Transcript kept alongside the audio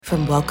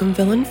From Welcome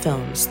Villain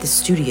Films, the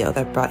studio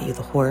that brought you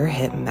the horror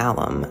hit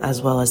Malum,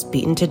 as well as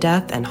Beaten to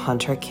Death and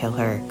Hunter Kill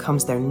Her,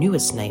 comes their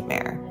newest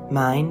nightmare,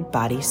 Mind,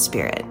 Body,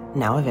 Spirit,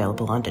 now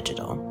available on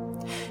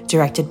digital.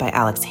 Directed by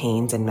Alex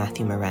Haynes and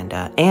Matthew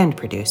Miranda, and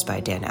produced by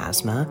Dan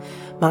Asma,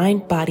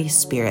 Mind, Body,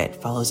 Spirit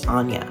follows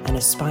Anya, an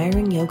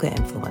aspiring yoga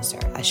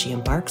influencer, as she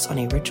embarks on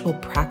a ritual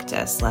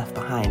practice left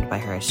behind by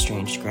her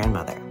estranged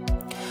grandmother.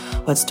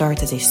 What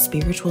starts as a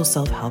spiritual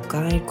self-help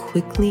guide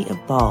quickly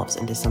evolves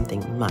into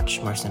something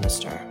much more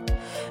sinister.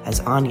 As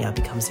Anya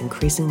becomes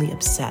increasingly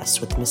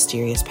obsessed with the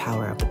mysterious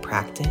power of the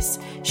practice,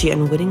 she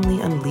unwittingly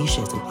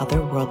unleashes an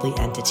otherworldly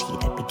entity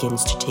that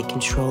begins to take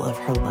control of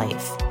her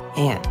life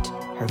and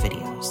her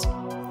videos.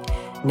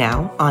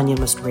 Now, Anya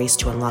must race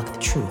to unlock the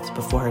truth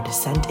before her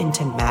descent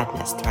into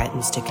madness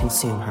threatens to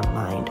consume her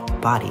mind,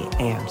 body,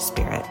 and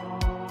spirit.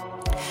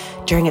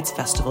 During its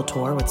festival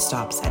tour with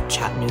stops at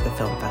Chattanooga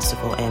Film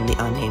Festival and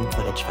the Unnamed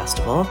Footage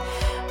Festival,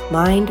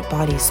 Mind,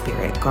 Body,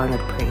 Spirit garnered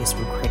praise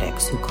from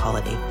critics who call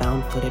it a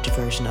found footage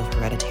version of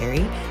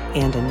Hereditary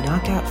and a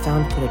knockout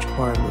found footage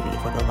horror movie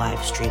for the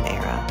live stream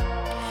era.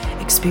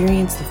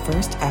 Experience the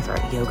first ever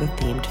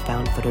yoga-themed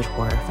found footage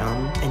horror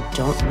film, and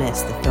don't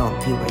miss the film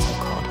viewers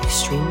have called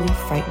extremely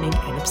frightening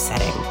and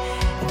upsetting.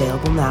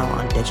 Available now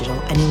on digital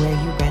anywhere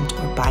you rent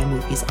or buy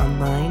movies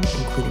online,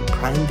 including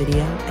Prime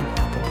Video and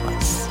Apple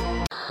Plus.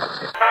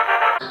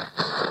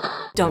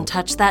 Don't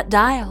touch that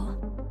dial.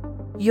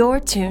 You're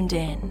tuned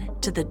in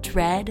to the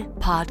Dread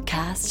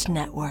Podcast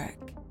Network.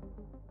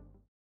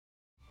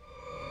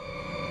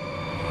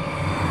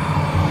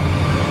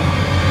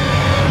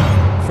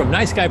 From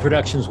Nice Guy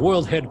Productions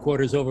World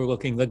Headquarters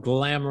overlooking the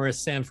glamorous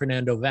San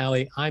Fernando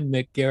Valley, I'm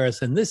Mick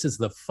Garris, and this is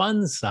the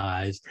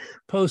fun-sized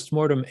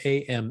Postmortem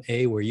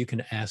AMA where you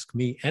can ask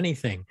me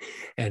anything.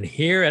 And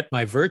here at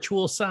my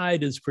virtual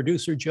side is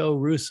producer Joe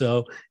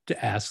Russo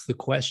to ask the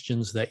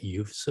questions that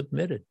you've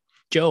submitted.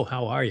 Joe,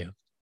 how are you?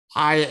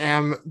 I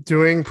am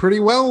doing pretty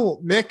well,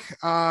 Mick.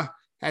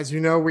 As you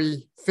know,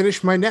 we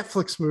finished my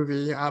Netflix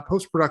movie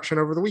post-production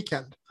over the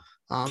weekend.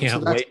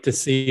 Can't wait to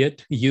see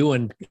it. You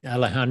and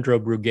Alejandro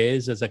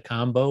Brugués as a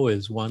combo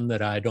is one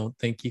that I don't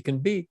think you can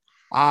beat.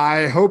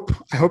 I hope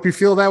you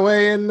feel that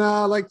way in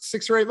like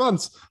 6 or 8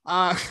 months.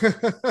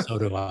 So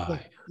do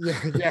I. Yeah,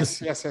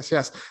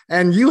 yes.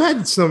 And you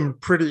had some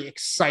pretty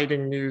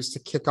exciting news to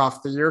kick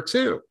off the year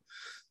too.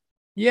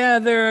 Yeah,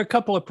 there are a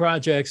couple of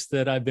projects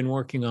that I've been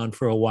working on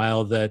for a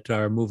while that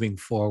are moving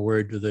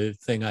forward. The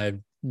thing I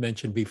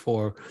mentioned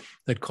before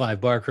that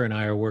Clive Barker and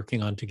I are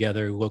working on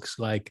together looks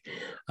like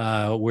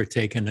we're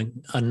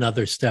taking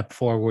another step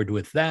forward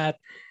with that.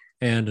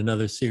 And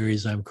another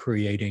series I'm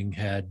creating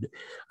had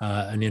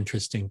an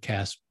interesting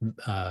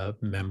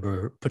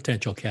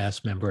potential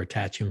cast member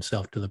attach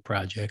himself to the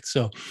project.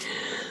 So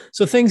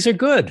things are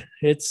good.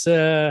 It's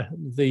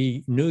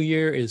the new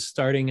year is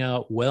starting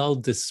out well,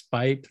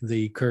 despite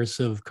the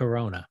curse of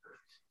Corona.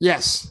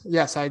 Yes.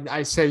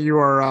 I say you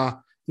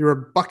are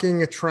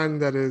bucking a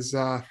trend that is,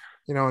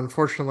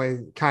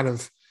 unfortunately kind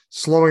of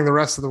slowing the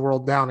rest of the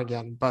world down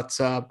again, but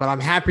I'm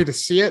happy to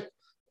see it.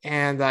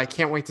 And I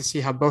can't wait to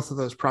see how both of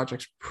those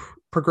projects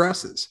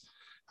progresses.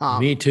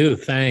 Me too.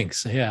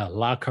 Thanks. Yeah.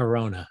 La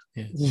Corona.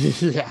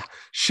 Yeah.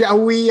 Shall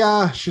we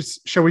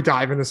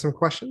dive into some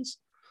questions?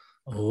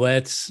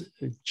 Let's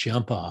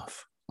jump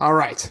off. All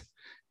right.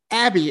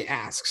 Abby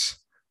asks,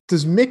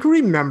 does Mick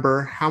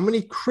remember how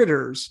many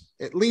critters,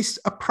 at least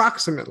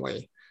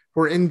approximately,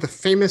 were in the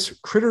famous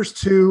Critters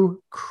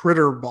 2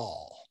 Critter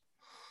Ball?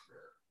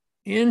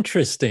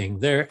 Interesting.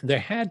 There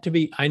had to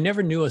be, I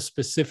never knew a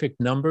specific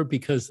number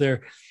because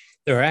there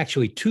are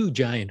actually 2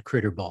 giant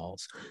critter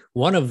balls.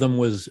 One of them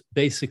was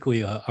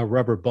basically a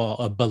rubber ball,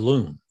 a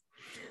balloon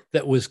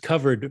that was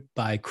covered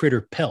by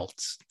critter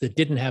pelts that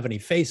didn't have any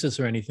faces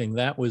or anything.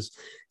 That was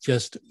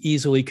just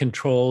easily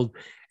controlled.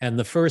 And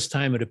the first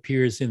time it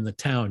appears in the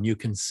town, you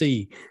can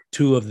see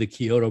 2 of the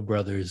Kyoto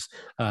brothers'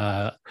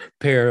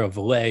 pair of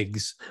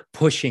legs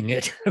pushing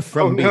it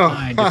from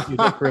behind if you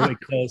look really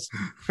close.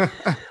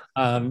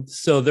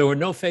 So there were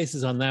no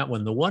faces on that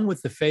one. The one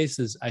with the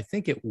faces, I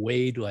think it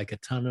weighed like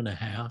 1.5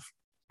 tons.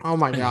 Oh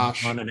my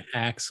gosh. On an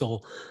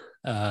axle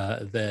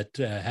that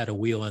had a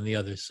wheel on the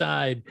other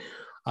side.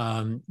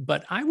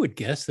 But I would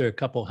guess there are a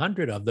couple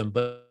hundred of them,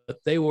 but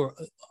they were,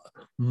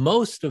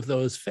 most of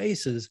those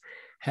faces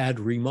had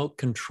remote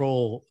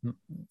control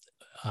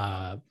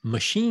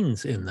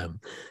machines in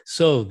them.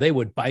 So they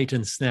would bite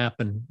and snap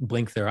and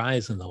blink their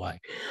eyes and the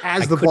like.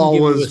 As the ball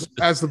was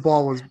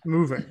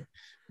moving.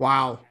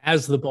 Wow.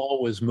 As the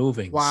ball was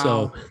moving. Wow.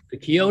 So the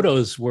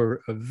Kyotos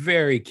were a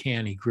very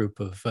canny group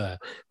of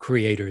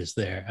creators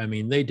there. I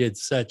mean, they did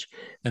such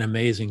an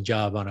amazing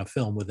job on a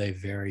film with a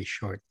very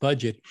short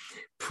budget,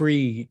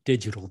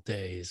 pre-digital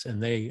days,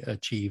 and they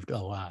achieved a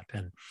lot.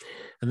 And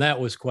that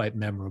was quite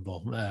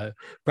memorable,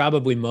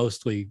 probably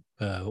mostly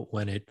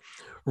when it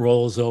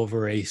rolls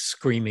over a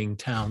screaming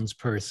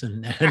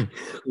townsperson and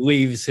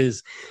leaves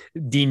his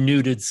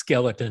denuded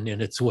skeleton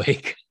in its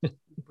wake.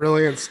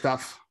 Brilliant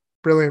stuff.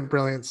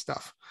 Brilliant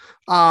stuff.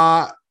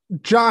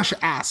 Josh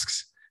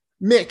asks,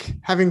 Mick,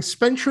 having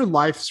spent your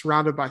life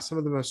surrounded by some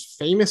of the most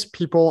famous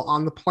people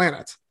on the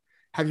planet,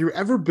 have you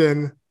ever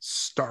been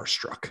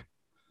starstruck?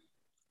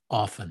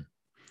 Often.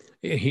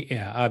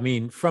 Yeah, I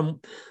mean,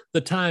 from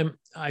the time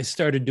I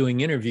started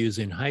doing interviews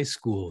in high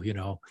school,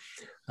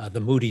 the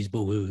Moody's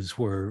Blues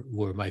were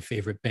my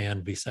favorite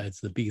band besides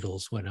the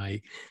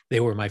Beatles they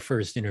were my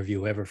first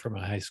interview ever for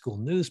my high school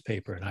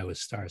newspaper, and I was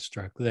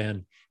starstruck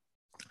then.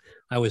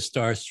 I was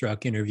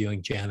starstruck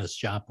interviewing Janis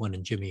Joplin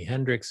and Jimi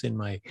Hendrix in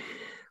my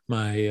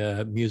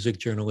music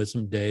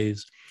journalism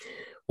days.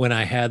 When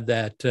I had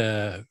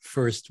that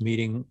first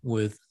meeting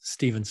with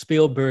Steven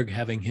Spielberg,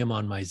 having him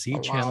on my Z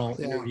Channel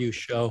interview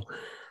show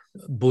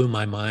blew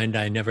my mind.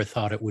 I never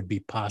thought it would be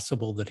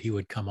possible that he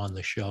would come on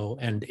the show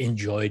and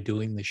enjoy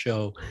doing the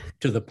show,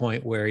 to the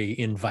point where he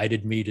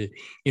invited me to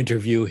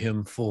interview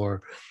him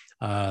for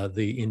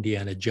the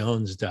Indiana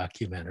Jones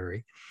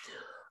documentary.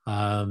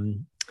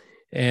 And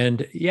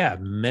yeah,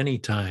 many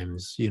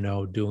times,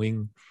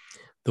 doing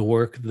the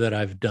work that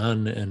I've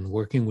done and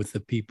working with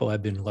the people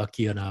I've been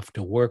lucky enough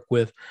to work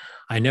with.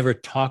 I never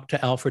talked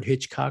to Alfred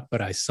Hitchcock,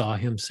 but I saw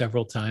him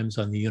several times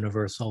on the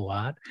Universal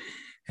lot,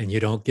 and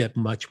you don't get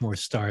much more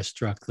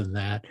starstruck than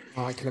that.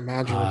 Oh, I can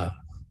imagine.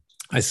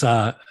 I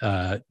saw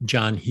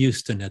John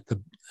Huston at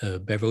the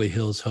Beverly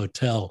Hills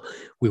Hotel.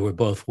 We were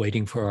both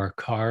waiting for our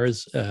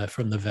cars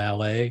from the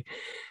valet,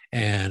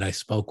 and I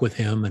spoke with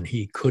him, and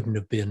he couldn't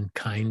have been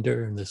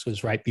kinder. And this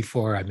was right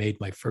before I made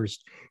my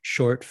first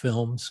short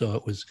film, so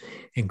it was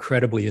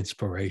incredibly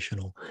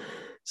inspirational.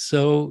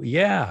 So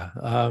yeah,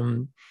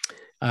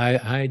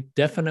 I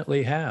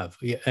definitely have.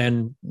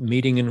 And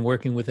meeting and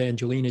working with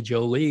Angelina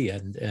Jolie,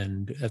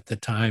 and at the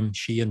time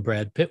she and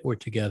Brad Pitt were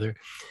together,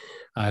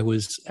 I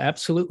was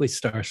absolutely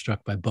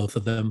starstruck by both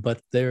of them.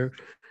 But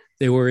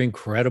they were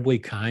incredibly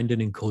kind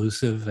and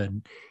inclusive.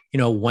 And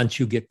once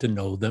you get to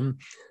know them,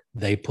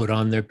 they put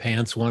on their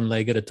pants one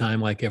leg at a time,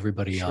 like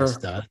everybody else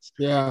does.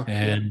 Yeah.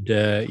 And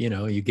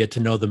you get to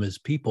know them as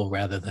people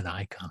rather than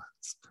icons.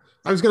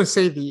 I was going to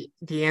say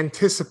the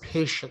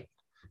anticipation,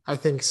 I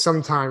think,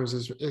 sometimes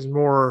is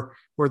more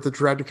where the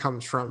dread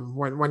comes from.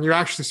 When you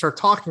actually start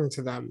talking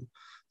to them,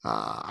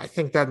 I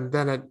think that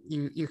then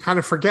you kind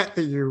of forget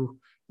that you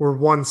were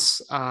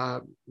once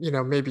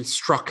maybe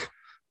struck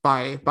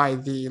by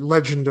the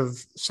legend of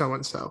so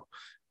and so.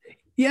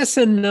 Yes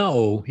and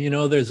no.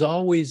 There's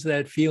always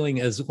that feeling.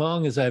 As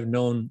long as I've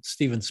known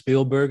Steven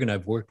Spielberg, and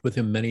I've worked with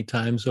him many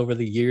times over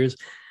the years,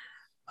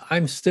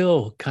 I'm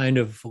still kind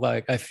of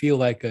like, I feel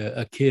like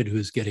a kid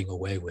who's getting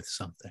away with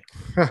something.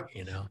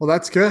 Well,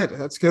 that's good.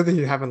 That's good that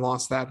you haven't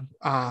lost that.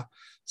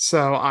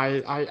 So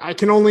I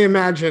can only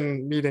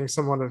imagine meeting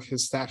someone of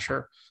his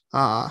stature.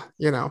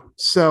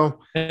 So,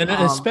 and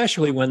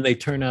especially when they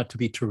turn out to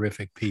be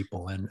terrific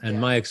people, and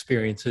my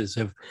experiences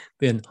have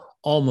been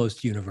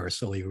almost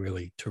universally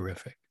really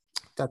terrific.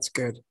 That's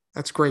good.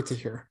 That's great to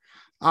hear.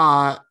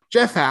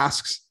 Jeff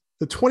asks,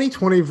 the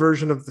 2020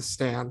 version of The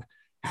Stand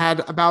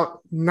had about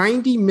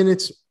 90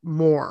 minutes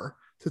more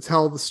to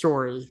tell the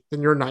story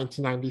than your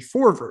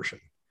 1994 version.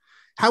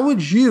 How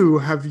would you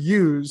have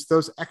used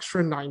those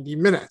extra 90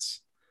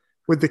 minutes?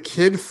 Would the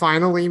kid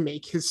finally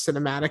make his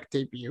cinematic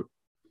debut?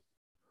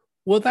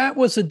 Well, that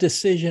was a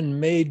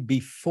decision made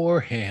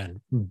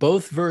beforehand.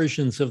 Both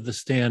versions of the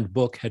Stand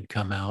book had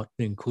come out,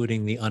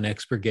 including the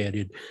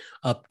unexpurgated,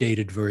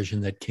 updated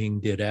version that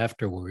King did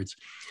afterwards.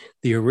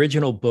 The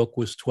original book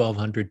was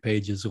 1,200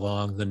 pages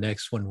long. The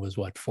next one was,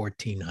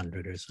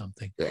 1,400 or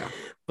something. Yeah.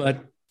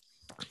 But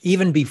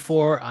even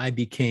before I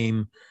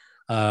became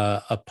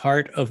a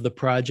part of the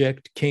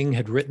project, King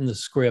had written the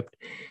script,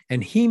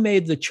 and he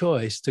made the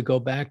choice to go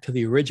back to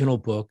the original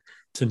book,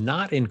 to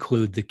not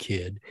include the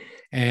kid,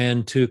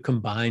 and to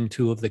combine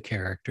two of the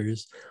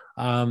characters.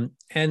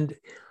 And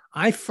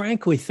I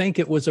frankly think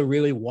it was a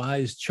really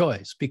wise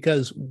choice,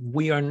 because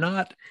we are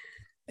not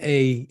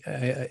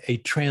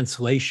a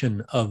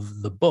translation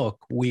of the book.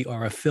 We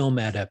are a film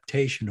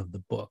adaptation of the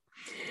book.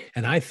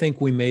 And I think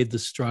we made the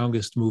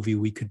strongest movie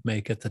we could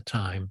make at the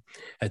time,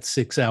 at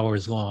 6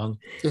 hours long.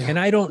 Yeah. And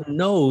I don't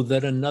know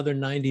that another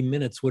 90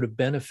 minutes would have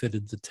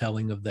benefited the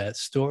telling of that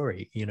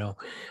story,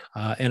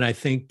 and I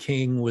think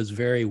King was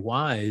very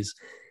wise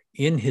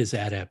in his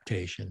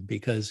adaptation,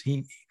 because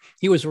he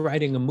was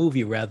writing a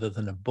movie rather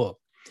than a book.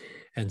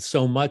 And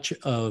so much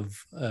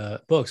of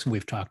books, and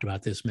we've talked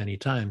about this many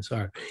times,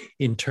 are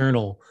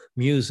internal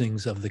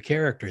musings of the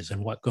characters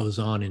and what goes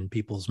on in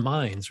people's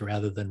minds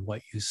rather than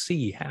what you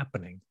see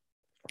happening.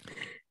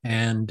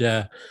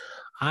 And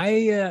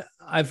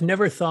I've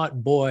never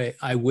thought, boy,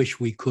 I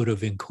wish we could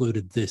have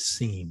included this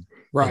scene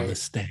in The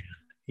Stand,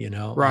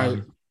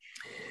 Right.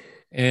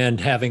 And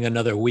having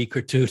another week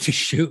or two to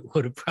shoot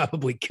would have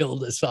probably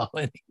killed us all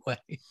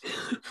anyway.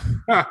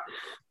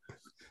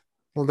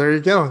 Well, there you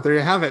go. There you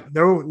have it.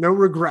 No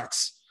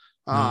regrets.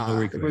 No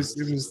regrets.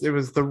 It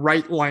was the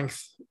right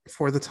length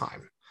for the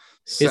time.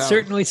 So. It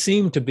certainly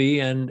seemed to be,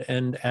 and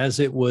as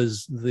it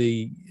was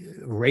the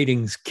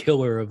ratings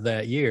killer of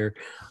that year,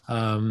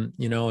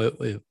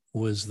 it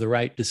was the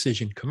right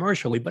decision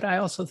commercially, but I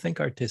also think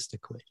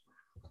artistically.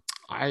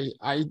 I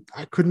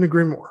couldn't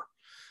agree more.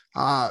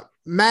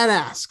 Matt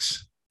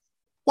asks,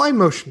 why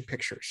motion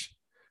pictures?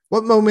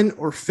 What moment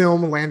or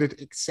film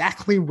landed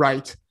exactly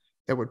right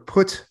that would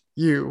put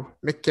you,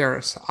 Mick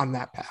Garris, on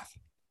that path?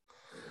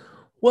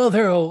 Well,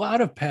 there are a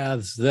lot of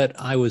paths that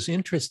I was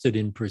interested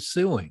in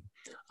pursuing.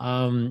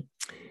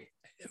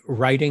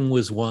 Writing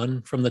was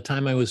one. From the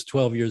time I was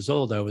 12 years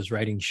old, I was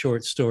writing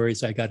short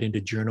stories. I got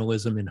into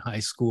journalism in high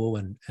school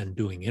and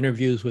doing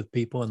interviews with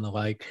people and the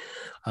like,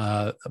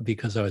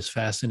 because I was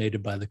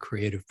fascinated by the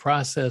creative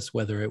process,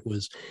 whether it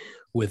was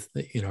with,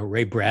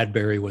 Ray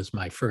Bradbury was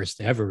my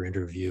first ever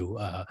interview,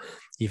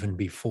 even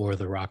before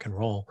the rock and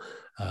roll,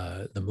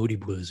 the Moody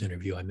Blues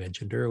interview I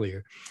mentioned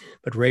earlier.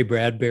 But Ray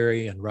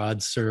Bradbury and Rod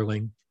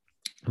Serling.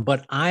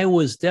 But I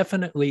was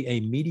definitely a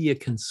media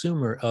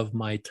consumer of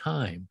my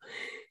time.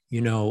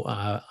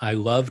 I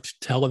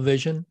loved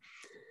television.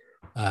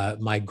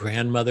 My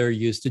grandmother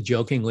used to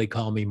jokingly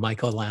call me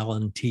Michael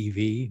Allen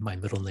TV. My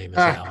middle name is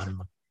Allen.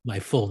 My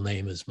full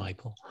name is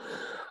Michael,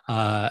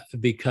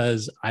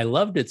 because I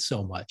loved it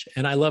so much.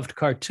 And I loved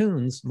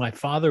cartoons. My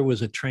father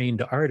was a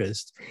trained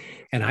artist,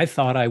 and I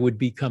thought I would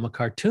become a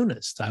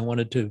cartoonist. I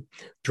wanted to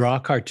draw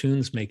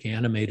cartoons, make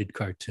animated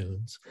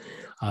cartoons.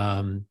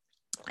 And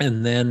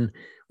then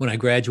when I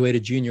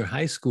graduated junior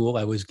high school,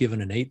 I was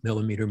given an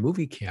 8mm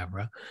movie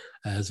camera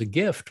as a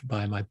gift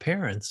by my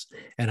parents.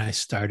 And I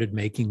started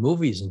making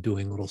movies and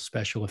doing little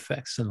special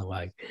effects and the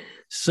like.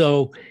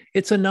 So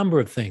it's a number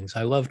of things.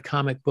 I loved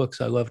comic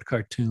books. I loved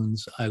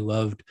cartoons. I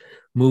loved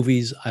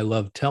movies. I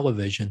loved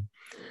television.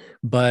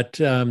 But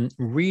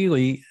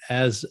really,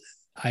 as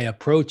I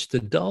approached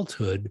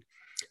adulthood,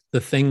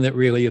 the thing that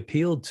really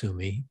appealed to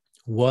me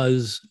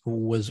was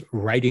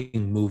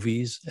writing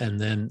movies, and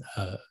then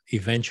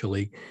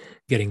eventually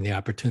getting the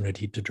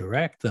opportunity to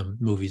direct them,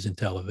 movies and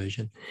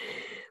television.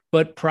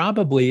 But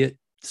probably it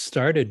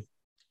started,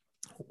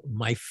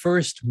 my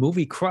first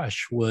movie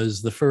crush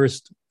was the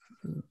first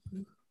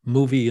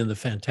movie in the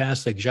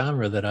fantastic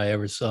genre that I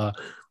ever saw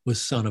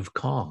was Son of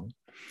Kong.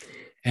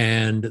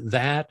 And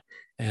that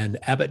and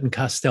Abbott and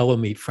Costello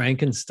Meet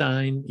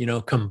Frankenstein,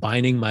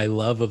 combining my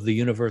love of the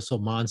Universal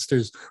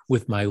monsters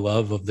with my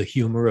love of the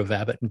humor of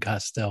Abbott and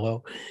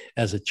Costello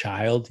as a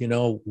child,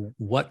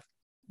 what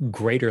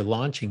greater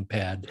launching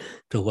pad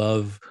to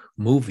love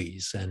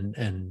movies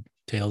and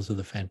tales of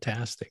the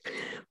fantastic.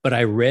 But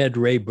I read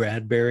Ray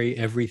Bradbury,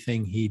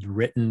 everything he'd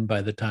written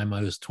by the time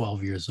I was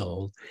 12 years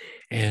old,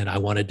 and I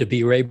wanted to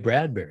be Ray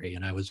Bradbury,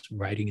 and I was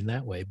writing in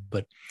that way.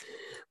 But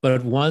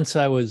once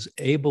I was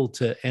able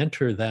to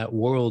enter that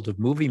world of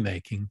movie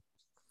making,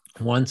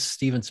 once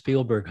Steven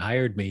Spielberg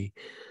hired me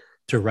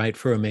to write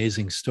for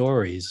Amazing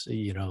Stories,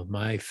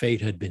 my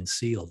fate had been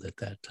sealed at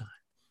that time.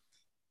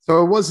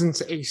 So it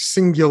wasn't a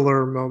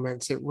singular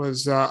moment. It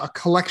was a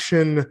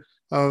collection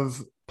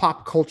of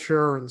pop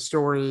culture and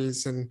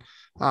stories and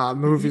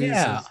movies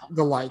and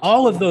the like.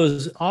 All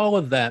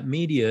of that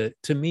media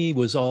to me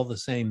was all the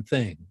same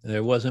thing.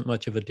 There wasn't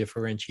much of a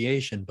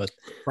differentiation, but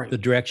the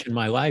direction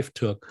my life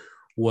took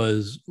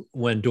was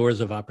when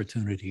doors of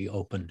opportunity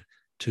opened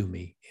to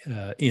me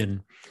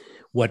in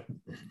what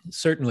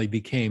certainly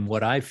became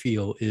what I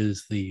feel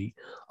is the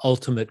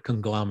ultimate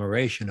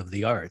conglomeration of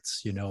the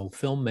arts.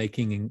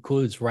 Filmmaking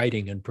includes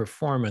writing and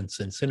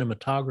performance and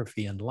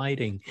cinematography and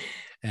lighting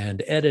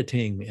and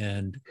editing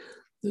and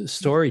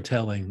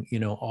storytelling,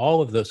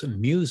 all of those,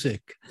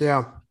 music.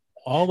 Yeah.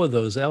 All of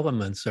those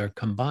elements are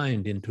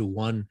combined into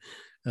one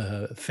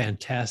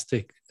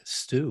fantastic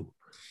stew.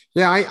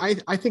 Yeah,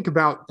 I think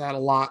about that a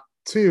lot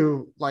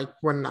too. Like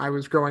when I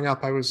was growing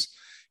up, I was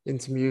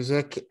into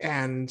music,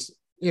 and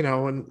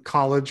in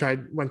college I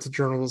went to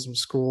journalism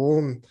school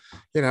and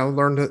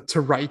learned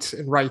to write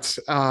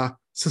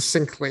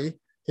succinctly,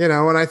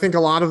 and I think a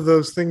lot of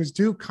those things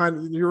do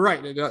you're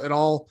right, it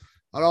all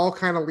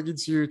kind of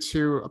leads you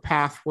to a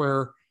path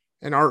where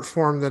an art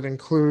form that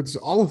includes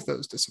all of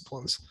those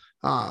disciplines.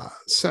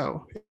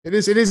 So it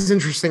is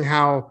interesting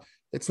how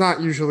it's not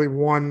usually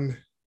one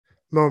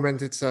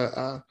moment, it's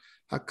a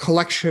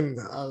collection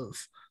of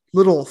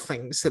little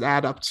things that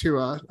add up to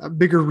a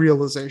bigger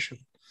realization.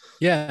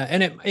 Yeah,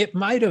 and it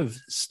might have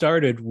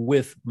started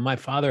with my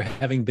father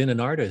having been an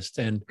artist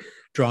and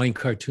drawing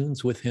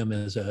cartoons with him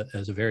as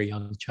a very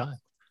young child.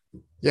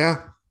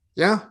 Yeah,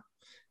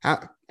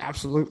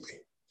 absolutely.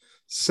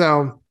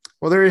 So,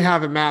 well, there you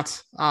have it,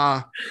 Matt.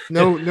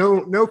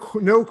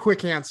 No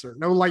quick answer,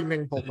 no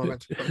lightning bolt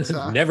moment.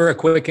 But, never a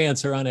quick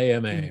answer on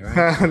AMA,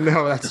 right?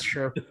 No, that's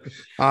true.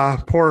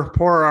 Poor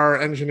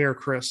our engineer,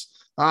 Chris.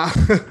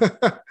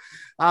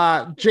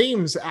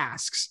 James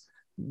asks,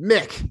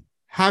 Mick,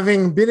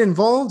 having been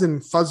involved in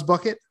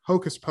Fuzzbucket,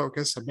 Hocus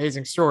Pocus,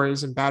 Amazing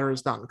Stories, and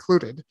Batteries Not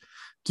Included,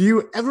 do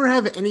you ever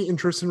have any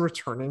interest in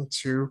returning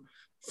to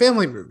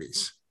family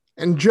movies?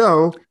 And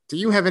Joe, do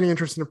you have any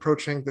interest in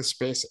approaching this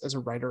space as a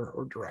writer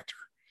or director?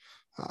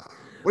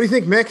 What do you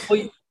think, Mick?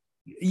 Well,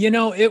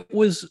 it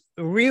was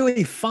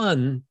really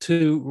fun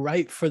to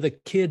write for the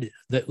kid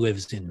that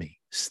lives in me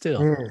still.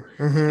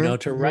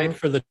 To write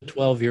for the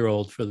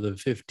 12-year-old, for the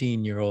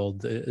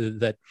 15-year-old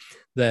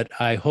that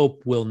I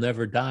hope will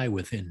never die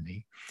within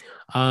me.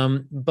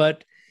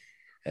 But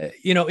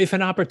if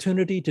an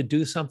opportunity to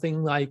do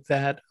something like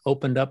that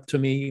opened up to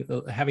me,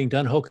 having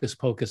done Hocus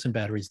Pocus and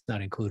Batteries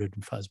Not Included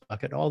and Fuzz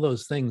Bucket, all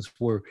those things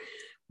were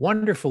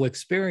wonderful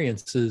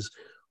experiences,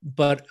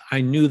 but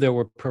I knew there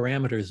were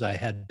parameters I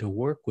had to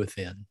work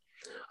within.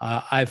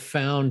 I've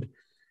found,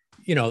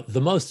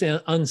 the most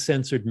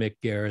uncensored Mick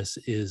Garris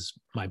is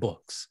my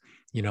books,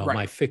 Right.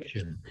 my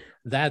fiction.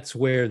 That's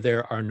where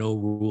there are no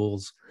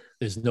rules.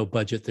 There's no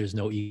budget, there's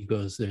no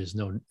egos, there's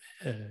no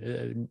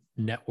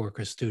network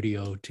or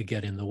studio to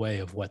get in the way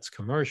of what's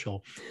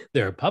commercial.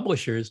 There are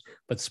publishers,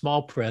 but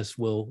small press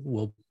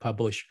will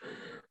publish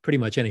pretty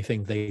much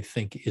anything they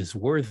think is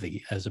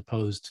worthy, as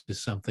opposed to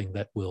something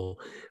that will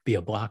be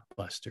a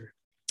blockbuster.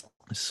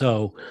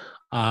 So,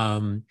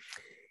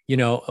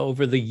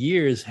 over the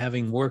years,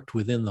 having worked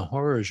within the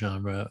horror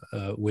genre,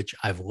 which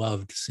I've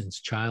loved since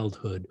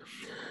childhood,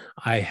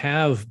 I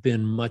have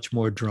been much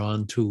more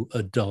drawn to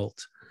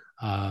adult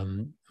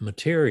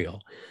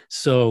material.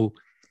 So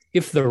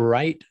if the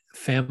right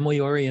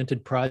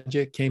family-oriented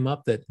project came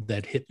up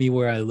that hit me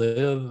where I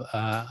live,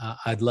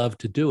 I'd love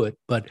to do it.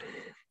 But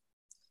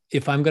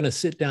if I'm going to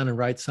sit down and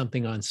write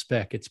something on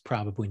spec, it's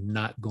probably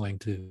not going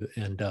to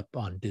end up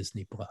on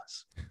Disney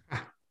Plus.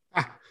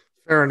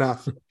 Fair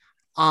enough.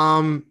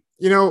 The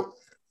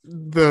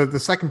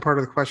second part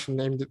of the question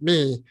aimed at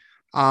me.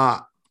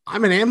 I'm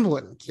an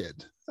Amblin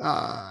kid.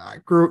 I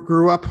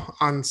grew up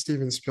on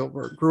Steven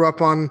Spielberg, grew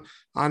up on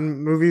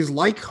movies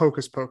like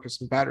Hocus Pocus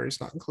and Batteries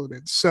Not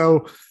Included.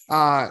 So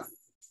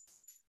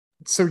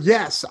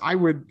yes, I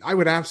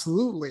would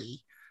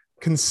absolutely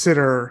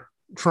consider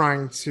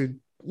trying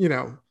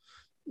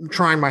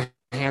my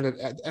hand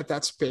at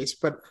that space.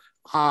 But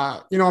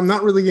I'm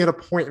not really at a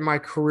point in my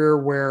career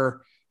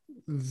where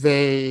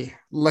they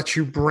let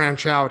you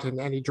branch out in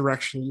any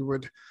direction you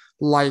would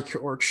like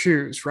or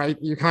choose, right?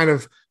 You kind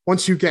of,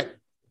 once you get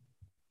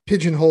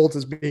pigeonholed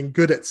as being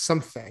good at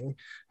something,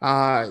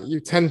 you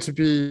tend to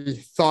be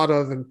thought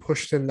of and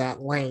pushed in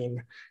that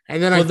lane.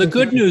 And then, the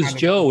good news,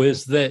 Joe,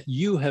 is that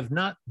you have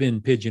not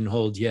been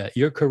pigeonholed yet.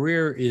 Your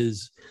career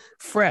is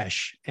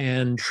fresh,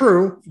 and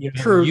true. You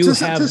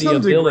have the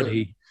ability.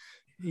 Degree.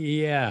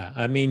 Yeah,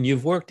 I mean,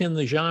 you've worked in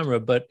the genre,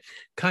 but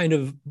kind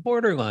of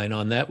borderline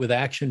on that with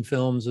action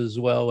films as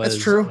well. That's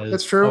true.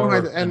 That's true.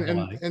 And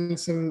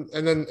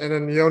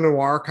then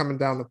neo-noir coming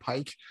down the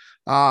pike.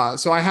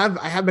 So I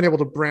have been able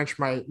to branch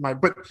my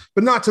but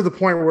not to the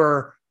point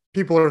where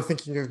people are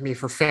thinking of me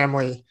for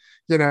family,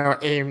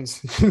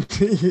 aimed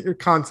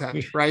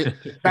content, right?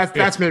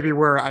 That's maybe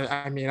where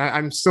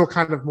I'm still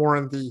kind of more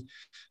in the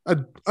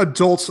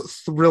adult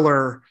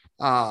thriller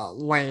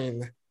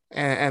lane,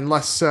 and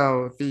less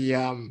so the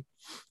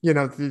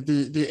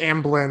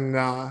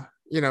Amblin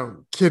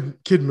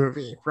kid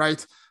movie,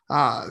 right?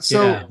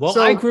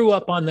 I grew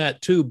up on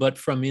that too, but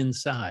from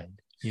inside,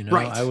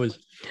 right.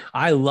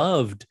 I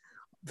loved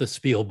the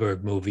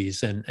Spielberg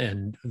movies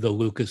and the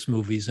Lucas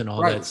movies and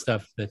all that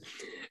stuff that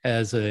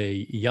as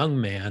a young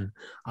man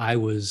I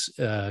was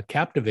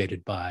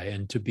captivated by,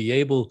 and to be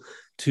able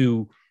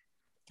to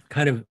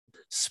kind of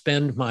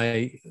spend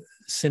my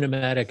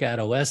cinematic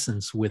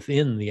adolescence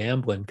within the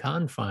Amblin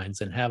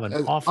confines and have an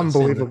office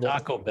in the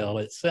Taco Bell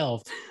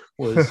itself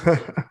was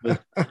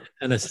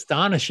an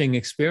astonishing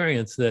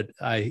experience that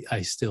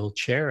I still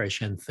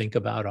cherish and think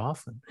about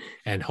often,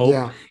 and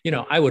hope,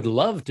 I would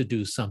love to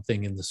do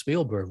something in the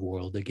Spielberg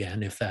world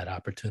again if that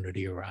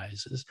opportunity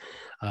arises.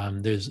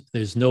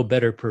 There's no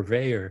better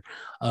purveyor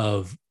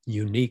of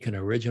unique and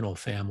original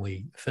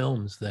family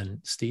films than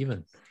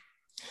Steven.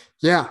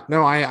 Yeah,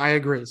 no, I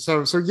agree.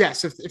 So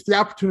yes, if the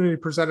opportunity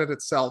presented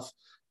itself,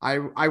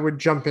 I would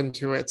jump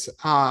into it.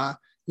 But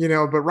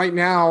right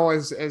now,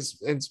 as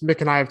Mick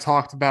and I have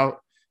talked about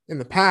in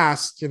the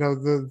past,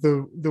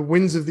 the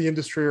winds of the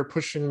industry are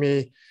pushing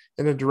me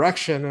in a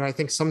direction, and I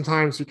think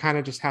sometimes you kind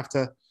of just have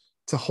to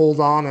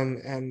hold on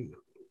and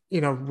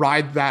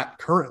ride that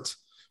current.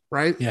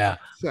 Right. Yeah.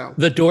 So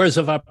the doors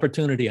of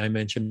opportunity I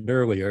mentioned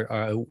earlier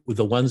are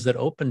the ones that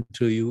open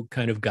to you,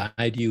 kind of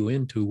guide you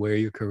into where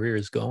your career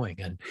is going.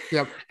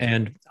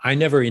 And I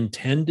never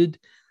intended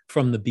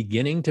from the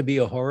beginning to be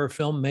a horror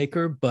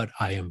filmmaker, but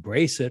I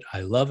embrace it.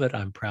 I love it.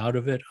 I'm proud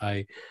of it.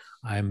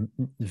 I'm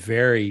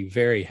very,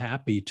 very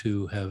happy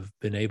to have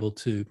been able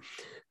to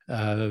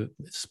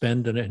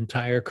spend an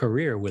entire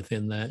career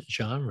within that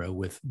genre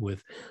with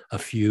a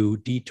few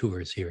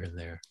detours here and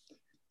there.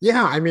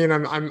 Yeah, I mean,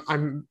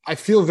 I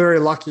feel very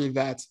lucky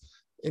that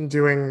in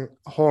doing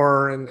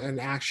horror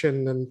and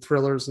action and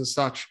thrillers and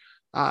such,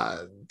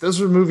 those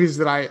are movies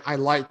that I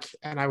like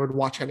and I would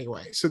watch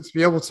anyway. So to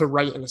be able to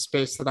write in a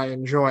space that I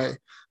enjoy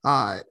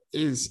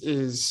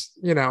is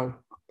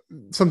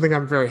something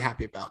I'm very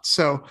happy about.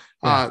 So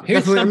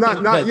definitely,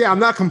 I'm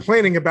not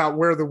complaining about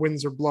where the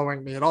winds are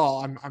blowing me at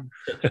all. I'm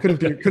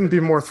couldn't be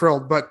more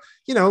thrilled. But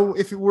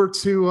if it were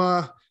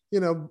to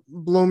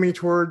blow me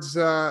towards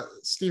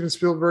Steven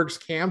Spielberg's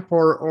camp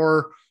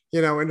or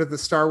into the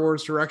Star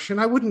Wars direction,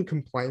 I wouldn't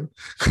complain.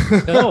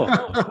 No,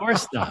 of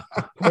course not.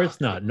 Of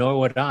course not. Nor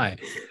would I.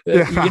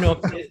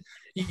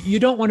 You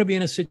don't want to be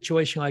in a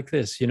situation like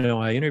this.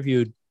 I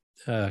interviewed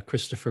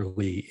Christopher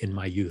Lee in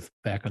my youth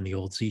back on the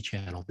old Z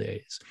Channel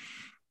days.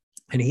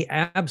 And he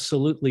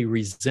absolutely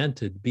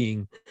resented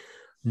being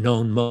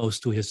known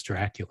most to his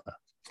Dracula.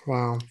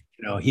 Wow.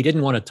 He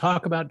didn't want to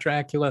talk about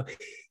Dracula.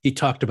 He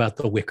talked about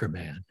the Wicker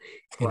Man,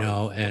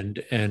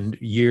 Right. and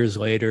years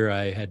later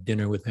I had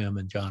dinner with him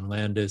and John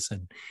Landis,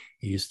 and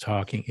he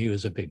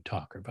was a big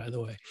talker, by the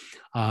way.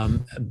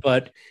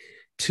 But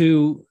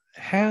to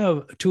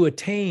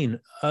attain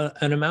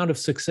an amount of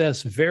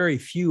success very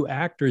few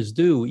actors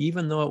do,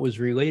 even though it was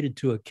related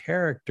to a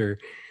character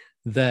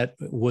that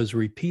was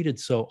repeated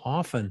so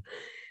often,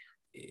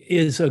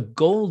 is a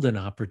golden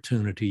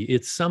opportunity.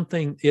 It's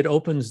something, it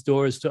opens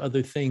doors to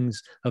other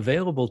things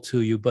available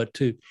to you, but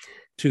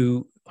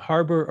to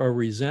harbor a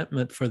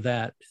resentment for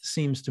that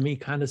seems to me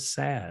kind of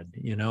sad,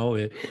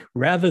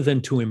 rather than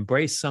to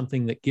embrace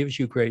something that gives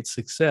you great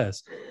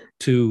success,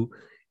 to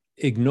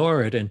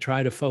ignore it and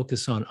try to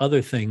focus on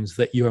other things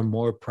that you're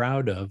more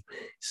proud of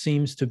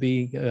seems to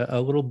be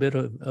a little bit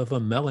of a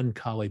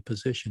melancholy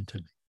position to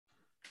me.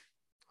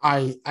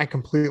 I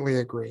completely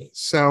agree.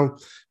 So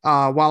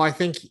while I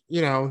think,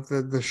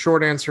 the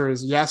short answer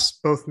is yes,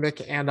 both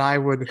Mick and I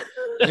would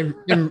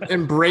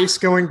embrace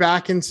going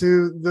back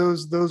into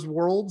those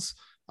worlds.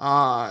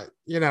 I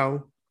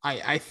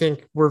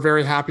think we're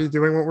very happy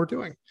doing what we're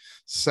doing.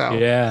 So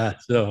yeah.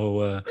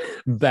 So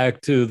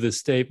back to the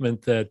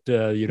statement that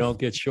you don't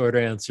get short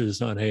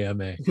answers on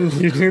AMA.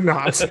 You do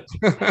not.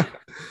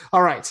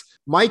 All right.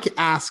 Mike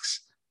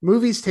asks,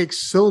 movies take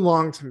so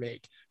long to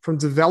make, from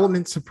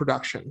development to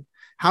production.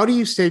 How do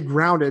you stay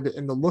grounded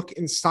in the look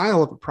and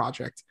style of a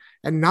project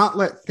and not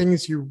let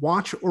things you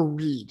watch or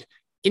read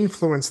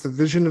influence the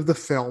vision of the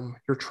film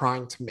you're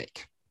trying to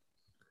make?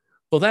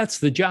 Well, that's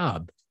the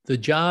job. The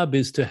job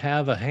is to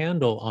have a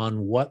handle on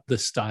what the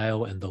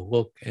style and the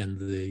look and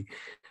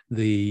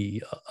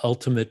the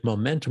ultimate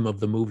momentum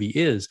of the movie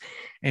is.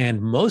 And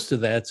most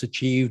of that's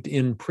achieved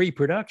in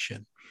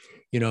pre-production.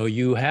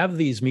 You have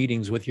these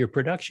meetings with your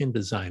production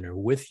designer,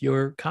 with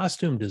your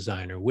costume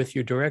designer, with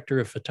your director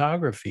of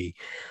photography.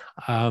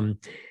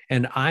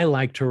 And I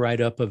like to write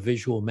up a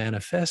visual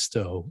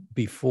manifesto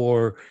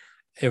before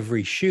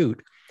every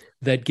shoot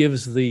that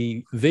gives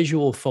the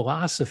visual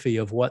philosophy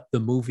of what the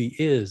movie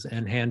is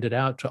and hand it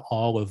out to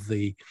all of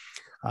the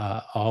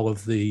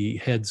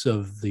heads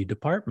of the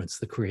departments,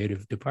 the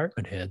creative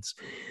department heads,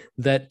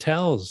 that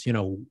tells,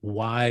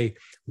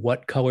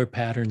 what color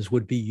patterns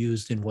would be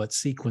used in what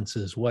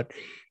sequences, what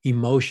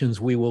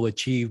emotions we will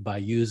achieve by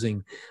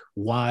using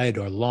wide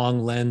or long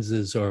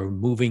lenses or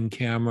moving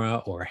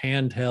camera or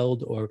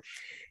handheld, or,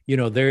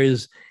 there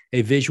is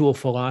a visual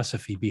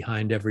philosophy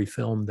behind every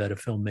film that a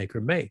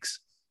filmmaker makes.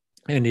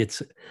 And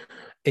it's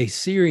a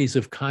series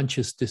of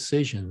conscious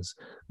decisions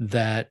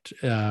that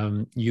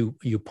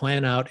you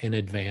plan out in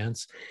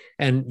advance,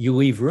 and you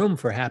leave room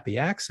for happy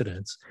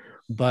accidents.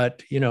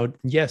 But,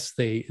 yes,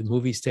 the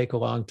movies take a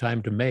long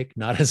time to make,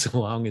 not as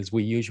long as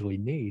we usually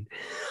need.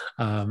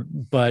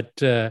 But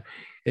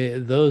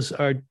those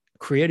are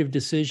creative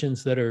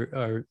decisions that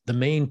are the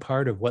main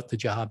part of what the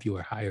job you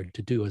are hired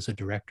to do as a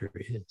director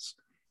is.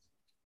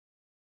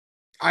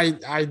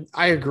 I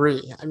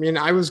agree. I mean,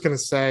 I was going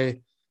to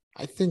say,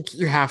 I think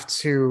you have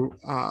to,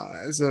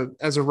 as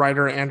a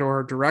writer and or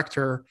a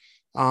director,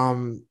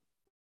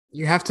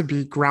 you have to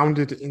be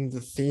grounded in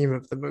the theme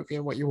of the movie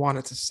and what you want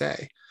it to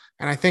say.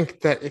 And I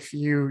think that if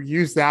you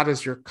use that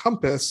as your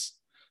compass,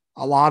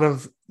 a lot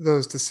of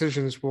those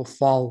decisions will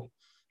fall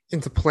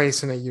into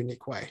place in a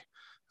unique way.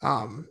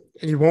 And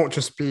you won't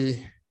just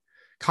be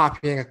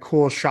copying a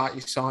cool shot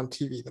you saw on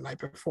TV the night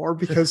before,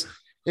 because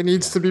it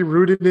needs to be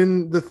rooted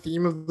in the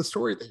theme of the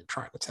story that you're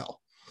trying to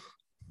tell.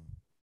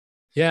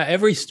 Yeah,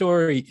 every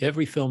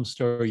film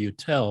story you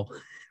tell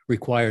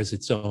requires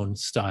its own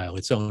style,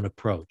 its own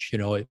approach.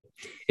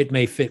 It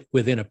may fit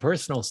within a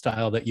personal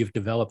style that you've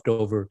developed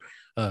over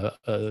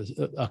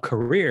a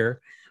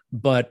career,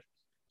 but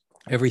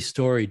every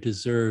story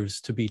deserves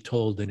to be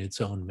told in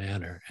its own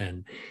manner.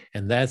 And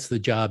that's the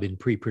job in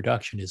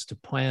pre-production, is to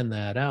plan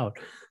that out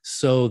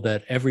so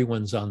that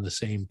everyone's on the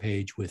same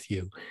page with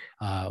you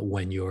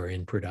when you're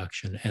in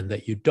production, and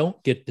that you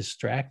don't get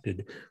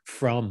distracted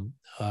from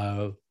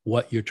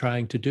what you're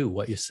trying to do,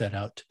 what you set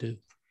out to do.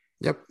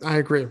 Yep, I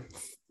agree.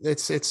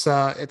 It's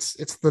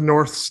the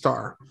North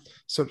Star,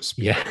 so to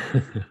speak.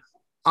 Yeah.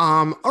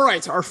 All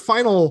right. Our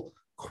final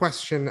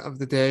question of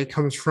the day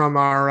comes from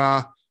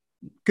our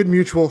good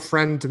mutual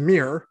friend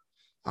Demir.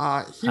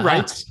 He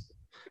writes,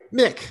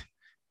 Mick,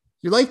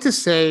 you like to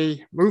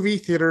say movie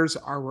theaters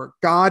are where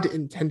God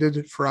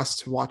intended for us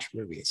to watch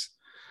movies.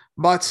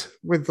 But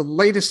with the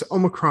latest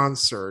Omicron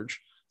surge,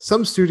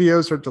 some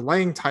studios are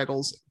delaying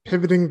titles,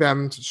 pivoting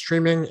them to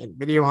streaming and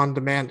video on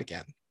demand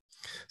again.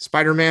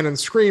 Spider-Man and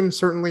Scream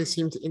certainly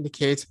seem to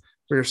indicate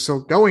we are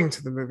still going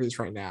to the movies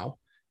right now,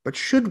 but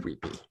should we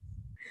be?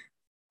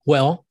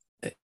 Well,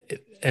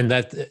 And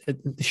that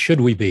should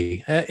we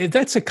be?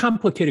 That's a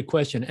complicated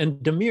question. And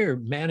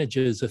Demir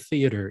manages a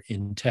theater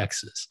in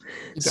Texas,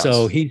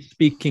 so he's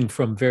speaking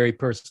from very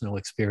personal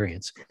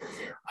experience.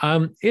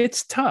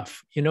 It's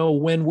tough,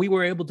 when we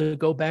were able to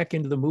go back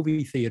into the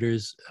movie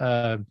theaters,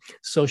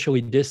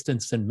 socially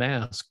distanced and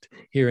masked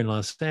here in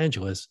Los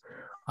Angeles.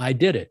 I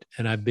did it,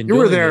 and I've been. You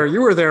were there. You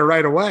were there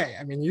right away.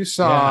 I mean, you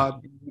saw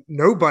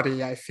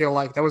Nobody. I feel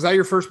like was that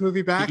your first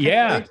movie back?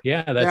 Yeah,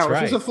 that's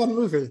right. It was a fun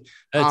movie.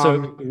 It's a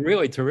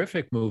really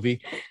terrific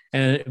movie,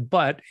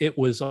 but it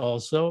was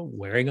also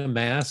wearing a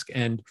mask,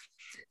 and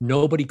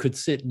nobody could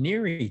sit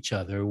near each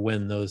other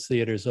when those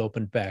theaters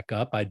opened back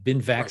up. I'd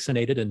been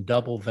vaccinated and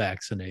double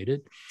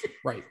vaccinated,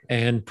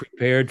 and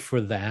prepared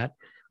for that.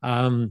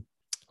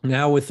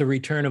 Now with the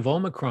return of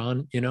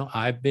Omicron,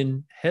 I've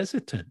been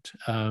hesitant.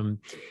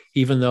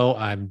 Even though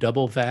I'm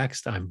double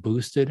vaxxed, I'm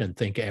boosted and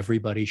think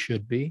everybody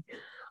should be.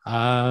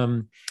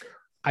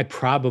 I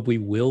probably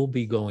will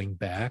be going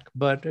back,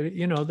 but,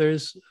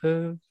 there's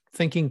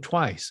thinking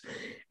twice.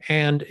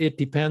 And it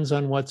depends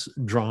on what's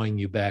drawing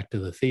you back to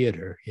the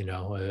theater.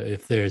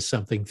 If there's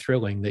something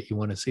thrilling that you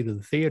want to see to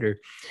the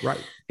theater,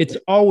 it's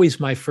always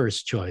my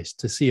first choice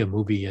to see a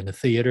movie in a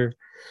theater.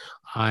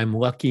 I'm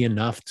lucky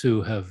enough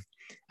to have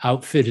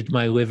outfitted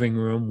my living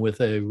room with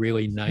a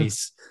really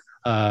nice,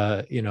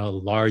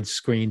 large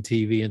screen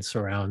TV and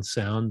surround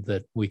sound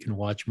that we can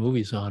watch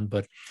movies on,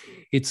 but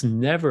it's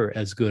never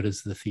as good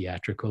as the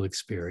theatrical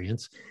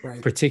experience,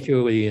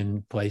 particularly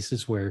in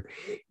places where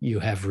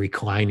you have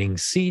reclining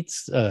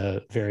seats,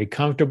 very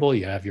comfortable,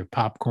 you have your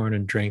popcorn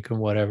and drink and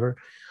whatever.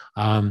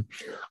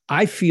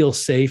 I feel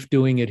safe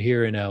doing it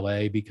here in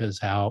LA because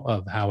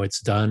of how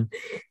it's done,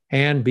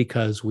 and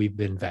because we've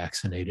been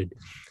vaccinated.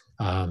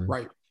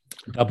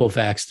 Double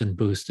vaxxed and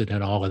boosted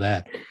and all of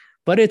that.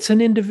 But it's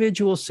an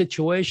individual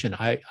situation.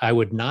 I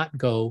would not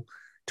go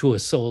to a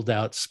sold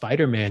out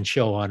Spider-Man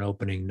show on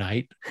opening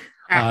night.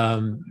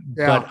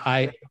 But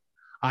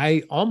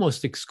I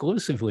almost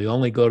exclusively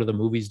only go to the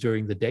movies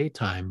during the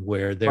daytime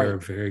where there are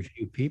very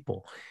few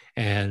people.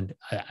 And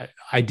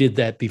I did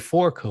that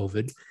before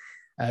COVID,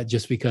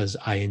 just because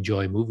I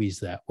enjoy movies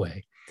that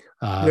way.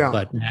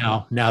 But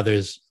now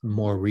there's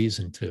more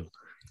reason to.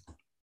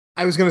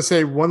 I was going to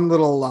say one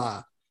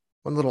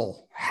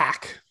little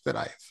hack that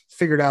I've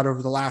figured out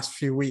over the last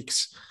few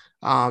weeks.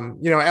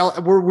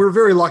 We're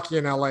very lucky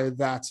in LA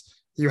that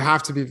you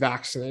have to be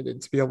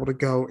vaccinated to be able to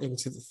go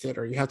into the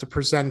theater. You have to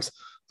present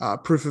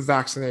proof of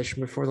vaccination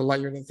before they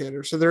let you in the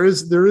theater. So there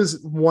is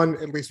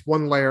at least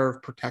one layer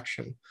of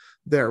protection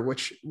there,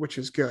 which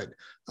is good.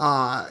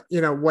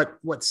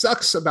 What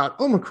sucks about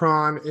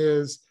Omicron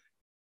is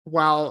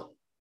while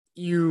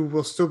you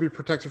will still be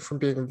protected from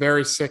being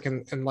very sick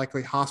and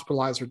likely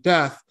hospitalized or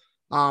death,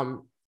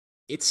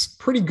 it's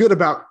pretty good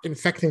about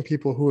infecting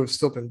people who have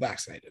still been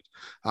vaccinated.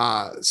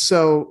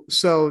 So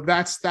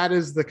that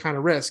is the kind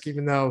of risk,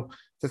 even though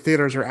the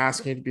theaters are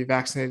asking you to be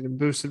vaccinated and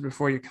boosted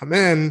before you come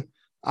in,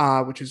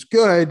 which is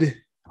good.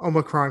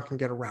 Omicron can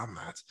get around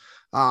that.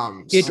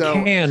 It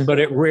can, but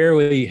it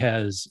rarely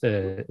has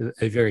a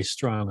very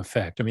strong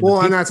effect. I mean,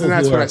 and that's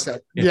what I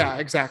said. Yeah,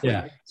 exactly.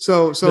 Yeah.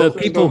 So the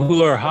people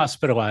who are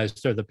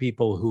hospitalized are the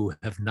people who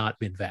have not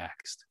been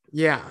vaxxed.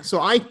 Yeah. So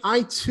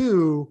I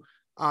too,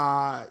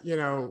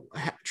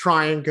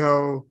 try and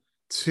go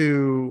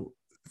to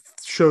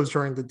shows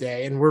during the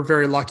day, and we're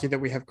very lucky that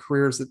we have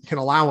careers that can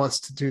allow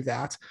us to do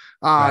that.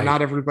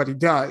 Not everybody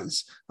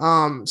does.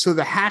 So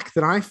the hack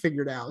that I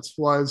figured out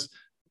was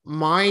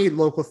my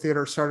local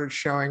theater started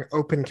showing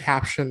open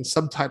caption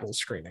subtitle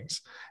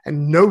screenings,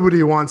 and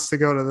nobody wants to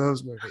go to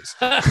those movies.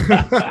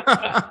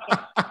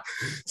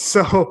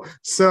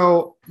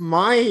 So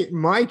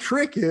my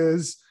trick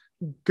is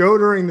go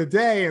during the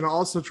day and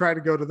also try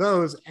to go to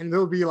those, and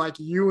there'll be like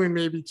you and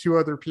maybe two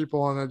other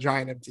people in a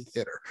giant empty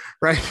theater,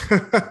 right?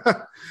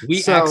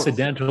 We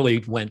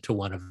accidentally went to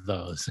one of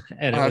those,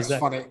 and it was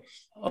funny.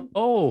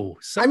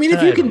 I mean,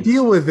 if you can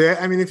deal with it,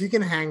 if you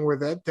can hang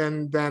with it,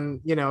 then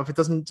if it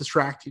doesn't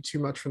distract you too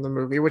much from the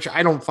movie, which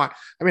I don't find.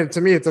 I mean,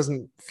 to me, it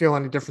doesn't feel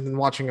any different than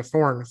watching a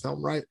foreign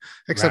film, right?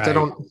 Except I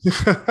don't.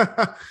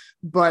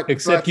 But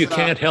you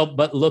can't help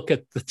but look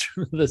at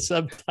the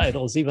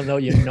subtitles, even though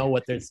you know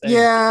what they're saying.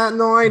 Yeah,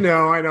 no, I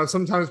know.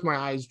 Sometimes my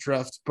eyes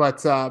drift,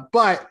 but at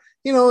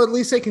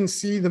least I can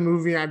see the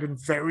movie I've been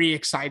very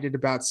excited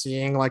about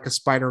seeing, like a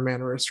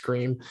Spider-Man or a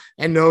Scream,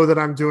 and know that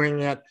I'm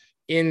doing it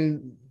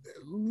in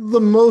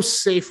the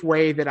most safe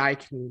way that I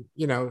can,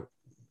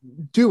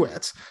 do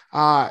it.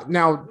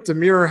 Now,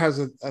 Demir has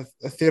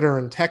a theater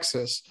in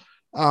Texas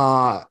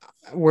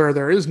where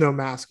there is no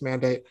mask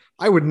mandate.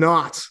 I would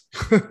not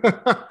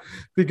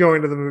be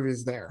going to the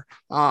movies there.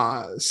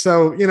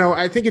 So,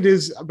 I think it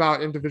is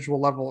about individual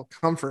level of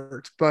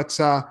comfort, but,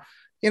 I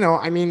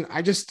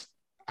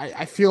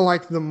feel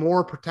like the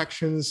more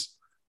protections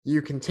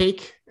you can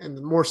take and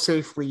the more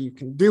safely you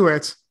can do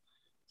it,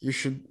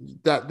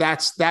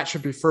 that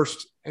should be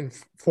first and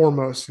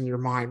foremost in your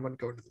mind when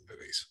going to the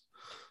movies.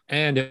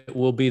 And it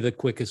will be the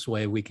quickest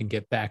way we can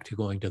get back to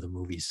going to the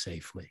movies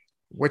safely.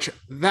 Which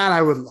that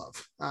I would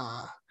love.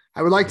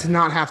 I would like to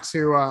not have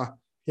to,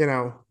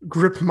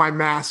 grip my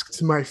mask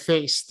to my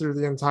face through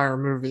the entire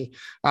movie.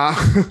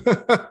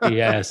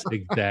 Yes,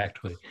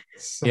 exactly.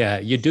 So, Yeah,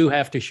 you do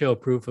have to show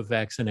proof of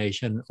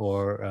vaccination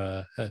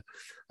or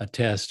a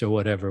test or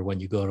whatever when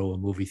you go to a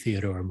movie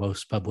theater or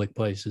most public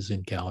places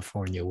in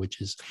California,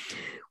 which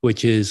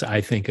is,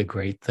 I think, a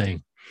great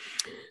thing.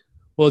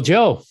 Well,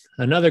 Joe,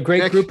 another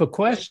great Nick, group of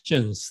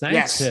questions. Thanks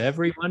yes. to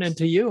everyone and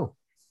to you.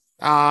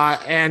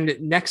 And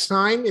next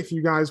time, if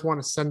you guys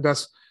want to send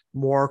us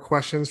more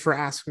questions for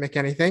Ask Mick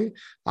Anything,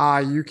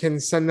 you can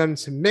send them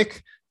to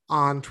Mick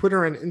on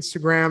Twitter and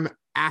Instagram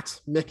at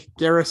Mick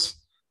Garris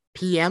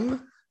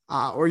PM,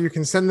 or you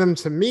can send them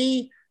to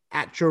me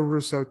at Joe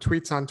Russo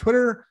Tweets on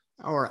Twitter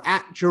or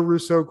at Joe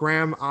Russo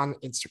Graham on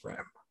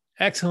Instagram.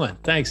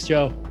 Excellent. Thanks,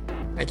 Joe.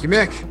 Thank you,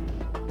 Mick.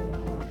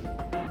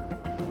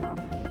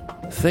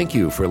 Thank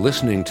you for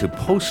listening to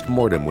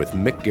Postmortem with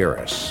Mick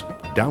Garris.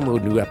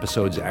 Download new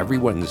episodes every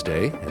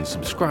Wednesday and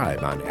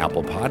subscribe on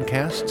Apple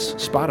Podcasts,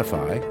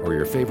 Spotify, or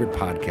your favorite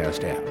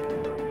podcast app.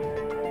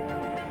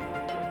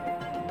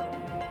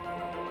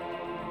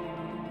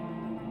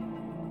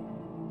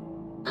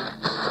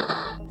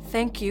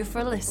 Thank you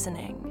for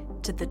listening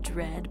to the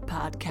Dread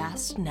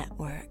Podcast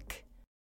Network.